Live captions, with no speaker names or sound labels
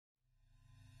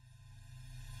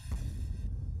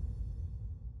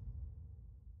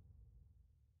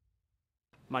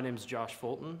My name is Josh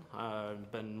Fulton. I've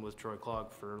been with Troy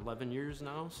Clogg for 11 years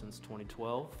now, since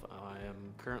 2012. I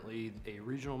am currently a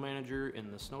regional manager in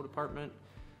the snow department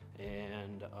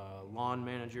and lawn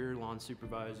manager, lawn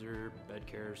supervisor, bed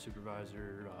care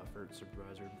supervisor, fert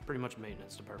supervisor, pretty much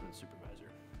maintenance department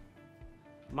supervisor.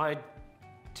 My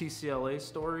TCLA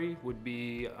story would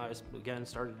be, I again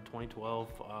started in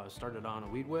 2012, started on a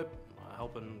weed whip,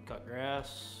 helping cut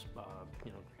grass,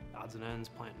 odds and ends,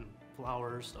 planting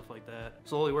flowers, stuff like that.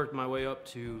 Slowly worked my way up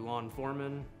to lawn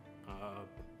foreman,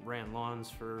 ran lawns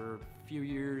for a few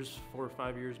years, 4 or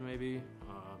 5 years maybe,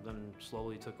 then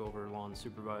slowly took over lawn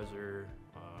supervisor,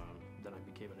 then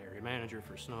I became an area manager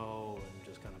for snow and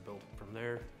just kind of built from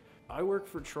there. I work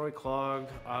for Troy Clogg.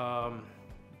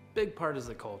 Big part is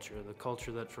the culture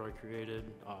that Troy created.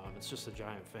 It's just a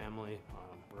giant family.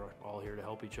 We're all here to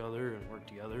help each other and work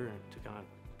together and to kind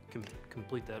of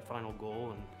complete that final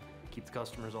goal and keep the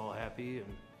customers all happy.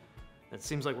 And it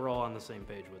seems like we're all on the same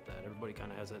page with that. Everybody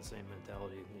kind of has that same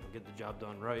mentality, get the job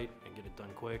done right and get it done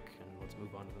quick and let's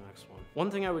move on to the next one. One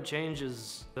thing I would change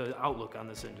is the outlook on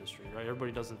this industry, right?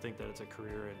 Everybody doesn't think that it's a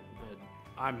career, and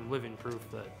I'm living proof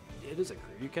that it is a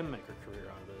career. You can make a career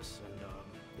out of this, and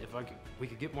if we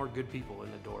could get more good people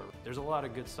in the door. There's a lot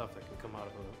of good stuff that can come out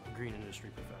of a green industry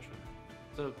profession.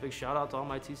 So big shout out to all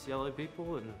my TCLA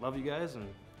people, and love you guys and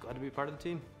glad to be a part of the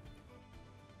team.